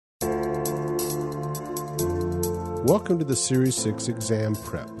Welcome to the Series 6 Exam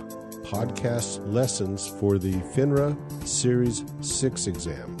Prep, podcast lessons for the FINRA Series 6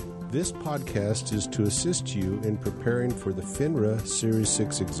 exam. This podcast is to assist you in preparing for the FINRA Series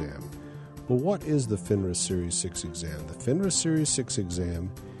 6 exam. Well, what is the FINRA Series 6 exam? The FINRA Series 6 exam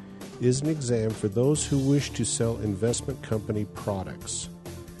is an exam for those who wish to sell investment company products.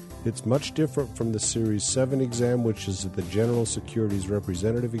 It's much different from the Series 7 exam, which is the General Securities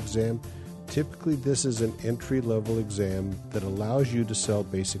Representative exam. Typically, this is an entry-level exam that allows you to sell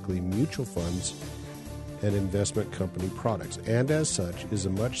basically mutual funds and investment company products, and as such is a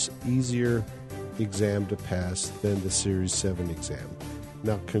much easier exam to pass than the Series 7 exam.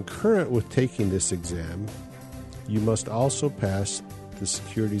 Now, concurrent with taking this exam, you must also pass the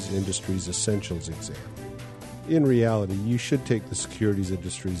Securities Industries Essentials exam. In reality, you should take the Securities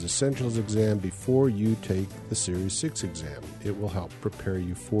Industries Essentials exam before you take the Series 6 exam. It will help prepare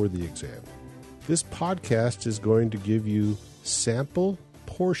you for the exam. This podcast is going to give you sample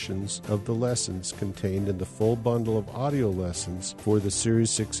portions of the lessons contained in the full bundle of audio lessons for the Series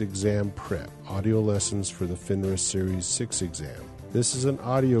 6 exam prep, audio lessons for the FINRA Series 6 exam. This is an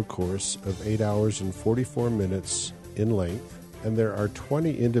audio course of 8 hours and 44 minutes in length, and there are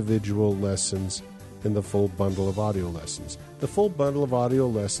 20 individual lessons in the full bundle of audio lessons. The full bundle of audio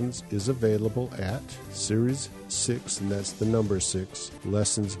lessons is available at Series 6, and that's the number 6,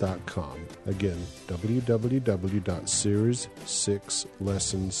 lessons.com. Again,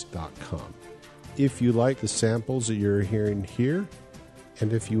 www.series6lessons.com. If you like the samples that you're hearing here,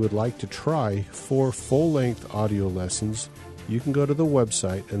 and if you would like to try 4 full-length audio lessons, you can go to the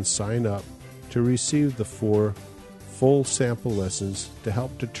website and sign up to receive the 4 full sample lessons to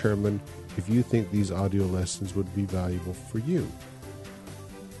help determine if you think these audio lessons would be valuable for you.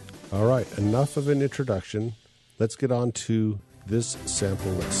 All right, enough of an introduction. Let's get on to this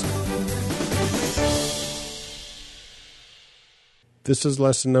sample lesson. This is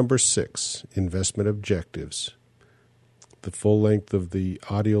lesson number 6, Investment Objectives. The full length of the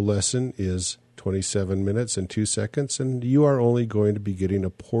audio lesson is 27 minutes and 2 seconds, and you are only going to be getting a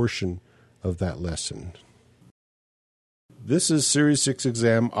portion of that lesson. This is Series 6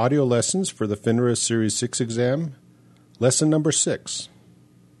 exam audio lessons for the FINRA Series 6 exam, lesson number 6.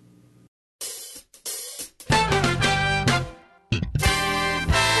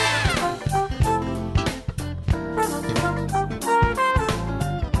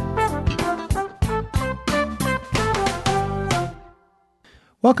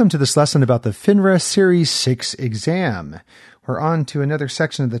 Welcome to this lesson about the FINRA Series 6 exam. We're on to another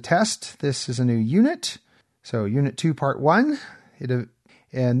section of the test. This is a new unit. So Unit 2, Part 1,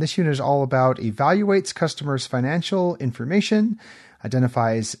 and this unit is all about evaluates customers' financial information,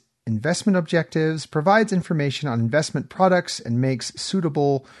 identifies investment objectives, provides information on investment products, and makes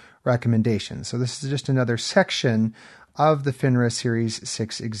suitable recommendations. So this is just another section of the FINRA Series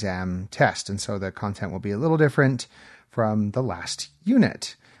 6 exam test, and so the content will be a little different from the last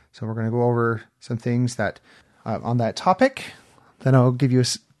unit. So we're going to go over some things that on that topic. Then I'll give you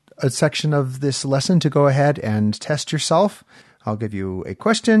a section of this lesson to go ahead and test yourself. I'll give you a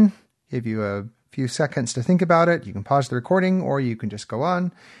question, give you a few seconds to think about it. You can pause the recording or you can just go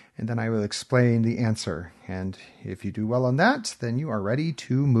on, and then I will explain the answer. And if you do well on that, then you are ready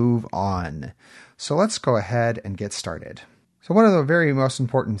to move on. So let's go ahead and get started. So one of the very most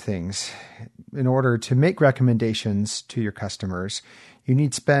important things in order to make recommendations to your customers, you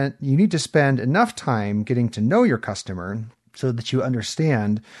need to spend enough time getting to know your customer so that you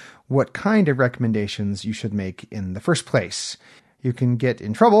understand what kind of recommendations you should make in the first place. You can get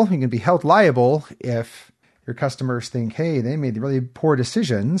in trouble, you can be held liable if your customers think, hey, they made really poor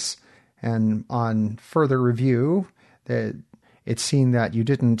decisions, and on further review, it's seen that you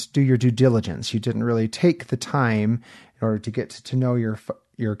didn't do your due diligence. You didn't really take the time in order to get to know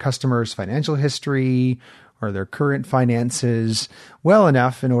your customer's financial history or their current finances well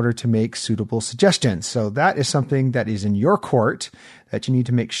enough in order to make suitable suggestions. So that is something that is in your court that you need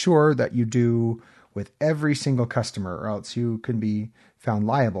to make sure that you do with every single customer, or else you can be found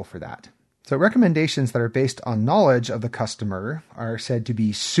liable for that. So recommendations that are based on knowledge of the customer are said to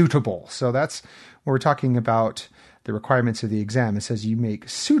be suitable. So that's when we're talking about the requirements of the exam. It says you make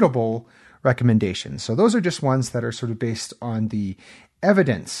suitable recommendations. So those are just ones that are sort of based on the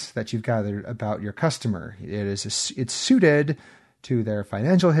evidence that you've gathered about your customer. It's suited to their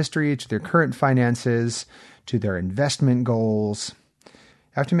financial history, to their current finances, to their investment goals. You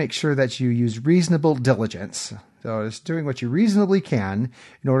have to make sure that you use reasonable diligence. So it's doing what you reasonably can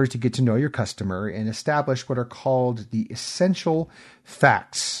in order to get to know your customer and establish what are called the essential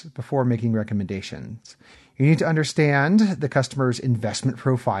facts before making recommendations. You need to understand the customer's investment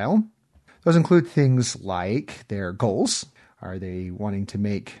profile. Those include things like their goals. Are they wanting to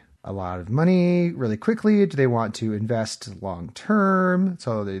make a lot of money really quickly? Do they want to invest long term?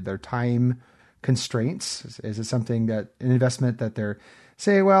 So their time constraints. Is it something that an investment that they're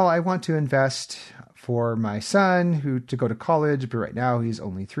say, well, I want to invest for my son to go to college, but right now he's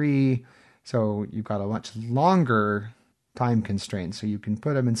only 3. So you've got a much longer time constraint. So you can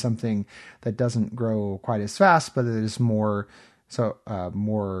put him in something that doesn't grow quite as fast, but it is more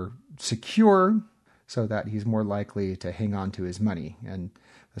secure, so that he's more likely to hang on to his money. And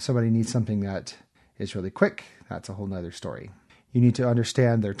if somebody needs something that is really quick, that's a whole nother story. You need to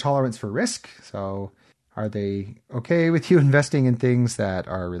understand their tolerance for risk. So are they okay with you investing in things that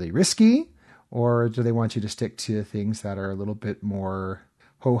are really risky? Or do they want you to stick to things that are a little bit more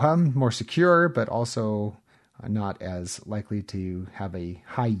ho-hum, more secure, but also not as likely to have a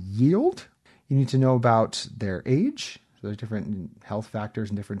high yield? You need to know about their age. So there's different health factors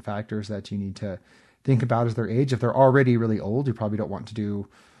and different factors that you need to think about as their age. If they're already really old, you probably don't want to do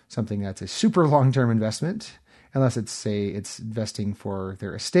something that's a super long-term investment, unless it's investing for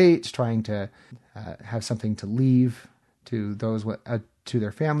their estate, trying to have something to leave to those to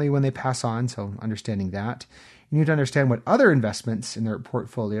their family when they pass on. So understanding that. You need to understand what other investments in their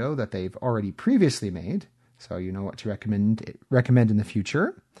portfolio that they've already previously made, so you know what to recommend in the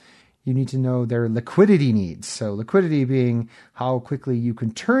future. You need to know their liquidity needs. So liquidity being how quickly you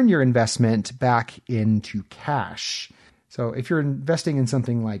can turn your investment back into cash. So if you're investing in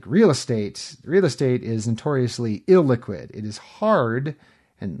something like real estate is notoriously illiquid. It is hard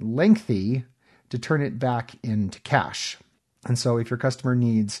and lengthy to turn it back into cash. And so if your customer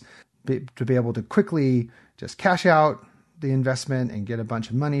needs to be able to quickly just cash out the investment and get a bunch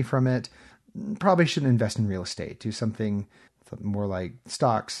of money from it, probably shouldn't invest in real estate. Do something more like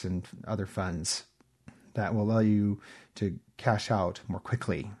stocks and other funds that will allow you to cash out more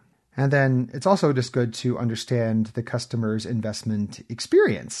quickly. And then it's also just good to understand the customer's investment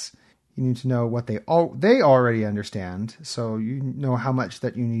experience. You need to know what they already understand, so you know how much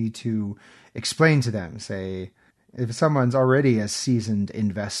that you need to explain to them. Say, if someone's already a seasoned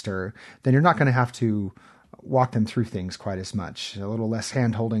investor, then you're not going to have to walk them through things quite as much. A little less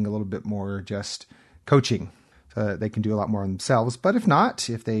hand-holding, a little bit more just coaching, so that they can do a lot more themselves. But if not,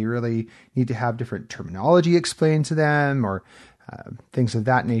 if they really need to have different terminology explained to them or things of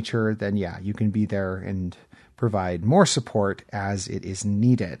that nature, then yeah, you can be there and provide more support as it is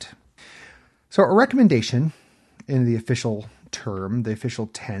needed. So a recommendation in the official term, the official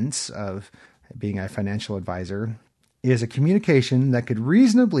tense of being a financial advisor, is a communication that could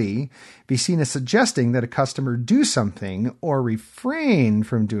reasonably be seen as suggesting that a customer do something or refrain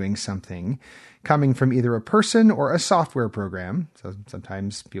from doing something, coming from either a person or a software program. So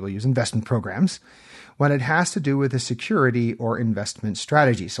sometimes people use investment programs when it has to do with a security or investment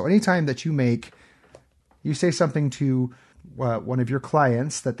strategy. So anytime that you say something to one of your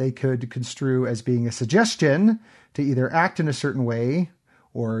clients that they could construe as being a suggestion to either act in a certain way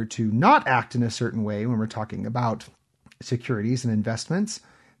or to not act in a certain way when we're talking about securities and investments,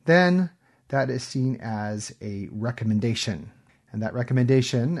 then that is seen as a recommendation. And that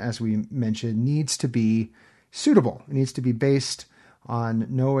recommendation, as we mentioned, needs to be suitable. It needs to be based on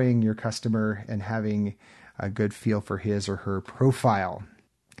knowing your customer and having a good feel for his or her profile.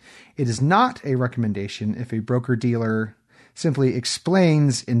 It is not a recommendation if a broker-dealer simply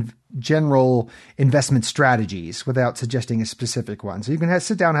explains in general investment strategies without suggesting a specific one. So you can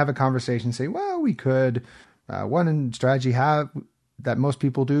sit down and have a conversation and say, well, we could, one strategy that most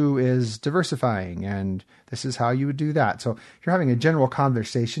people do is diversifying, and this is how you would do that. So if you're having a general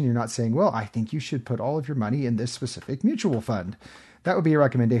conversation, you're not saying, well, I think you should put all of your money in this specific mutual fund. That would be a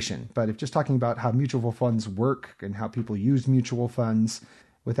recommendation. But if just talking about how mutual funds work and how people use mutual funds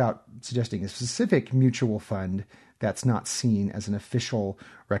without suggesting a specific mutual fund, that's not seen as an official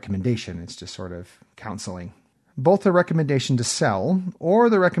recommendation. It's just sort of counseling. Both the recommendation to sell or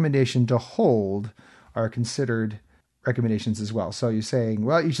the recommendation to hold are considered recommendations as well. So you're saying,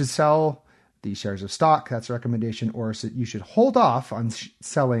 well, you should sell these shares of stock. That's a recommendation. Or you should hold off on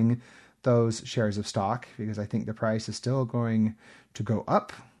selling those shares of stock because I think the price is still going to go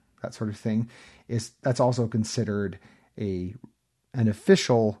up. That sort of thing. That's also considered an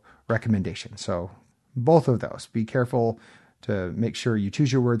official recommendation. So both of those. Be careful to make sure you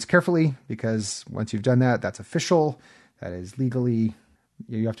choose your words carefully, because once you've done that, that's official. That is legally,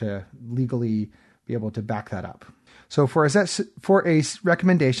 you have to legally be able to back that up. So for a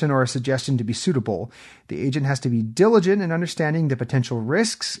recommendation or a suggestion to be suitable, the agent has to be diligent in understanding the potential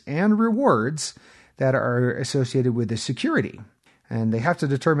risks and rewards that are associated with the security. And they have to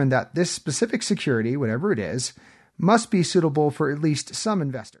determine that this specific security, whatever it is, must be suitable for at least some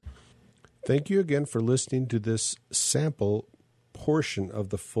investor. Thank you again for listening to this sample portion of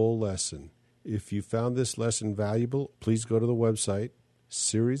the full lesson. If you found this lesson valuable, please go to the website,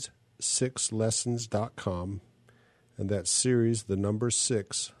 series6lessons.com, and that's series, the number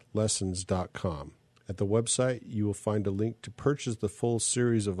 6, lessons.com. At the website, you will find a link to purchase the full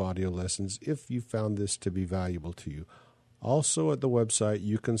series of audio lessons if you found this to be valuable to you. Also at the website,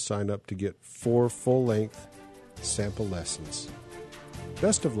 you can sign up to get 4 full-length sample lessons.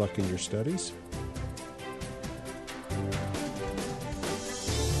 Best of luck in your studies.